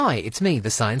Hi, it's me,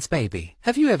 the Science Baby.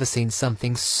 Have you ever seen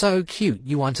something so cute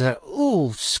you want to,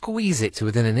 squeeze it to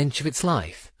within an inch of its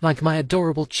life? Like my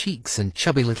adorable cheeks and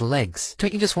chubby little legs.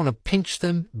 Don't you just want to pinch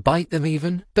them, bite them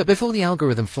even? But before the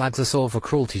algorithm flags us all for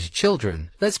cruelty to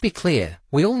children, let's be clear.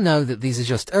 We all know that these are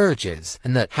just urges,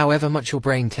 and that however much your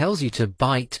brain tells you to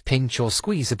bite, pinch or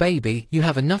squeeze a baby, you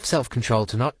have enough self-control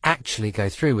to not actually go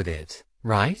through with it.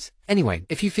 Right? Anyway,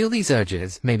 if you feel these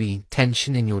urges, maybe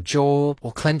tension in your jaw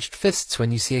or clenched fists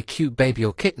when you see a cute baby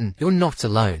or kitten, you're not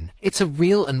alone. It's a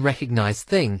real and recognized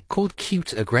thing called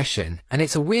cute aggression, and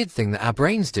it's a weird thing that our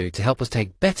brains do to help us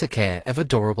take better care of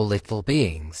adorable little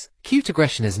beings. Cute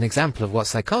aggression is an example of what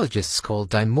psychologists call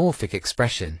dimorphic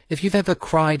expression. If you've ever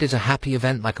cried at a happy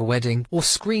event like a wedding, or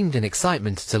screamed in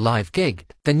excitement at a live gig,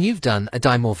 then you've done a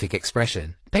dimorphic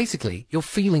expression. Basically, you're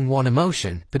feeling one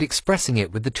emotion, but expressing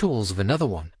it with the tools of another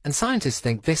one. And scientists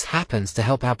think this happens to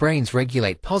help our brains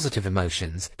regulate positive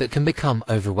emotions that can become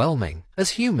overwhelming.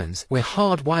 As humans, we're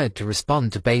hardwired to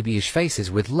respond to babyish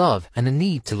faces with love and a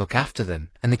need to look after them.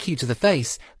 And the cuter the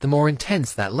face, the more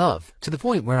intense that love, to the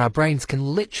point where our brains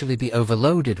can literally be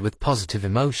overloaded with positive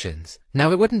emotions.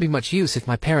 Now, it wouldn't be much use if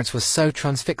my parents were so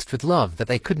transfixed with love that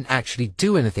they couldn't actually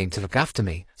do anything to look after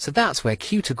me. So that's where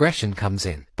cute aggression comes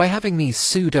in. By having these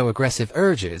pseudo-aggressive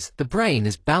urges, the brain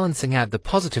is balancing out the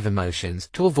positive emotions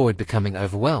to avoid becoming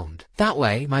overwhelmed. That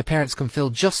way, my parents can feel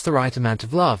just the right amount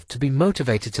of love to be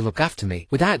motivated to look after me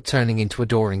without turning into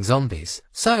adoring zombies.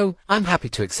 So, I'm happy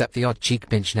to accept the odd cheek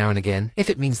pinch now and again if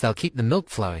it means they'll keep the milk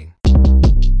flowing.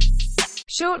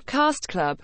 Short Cast Club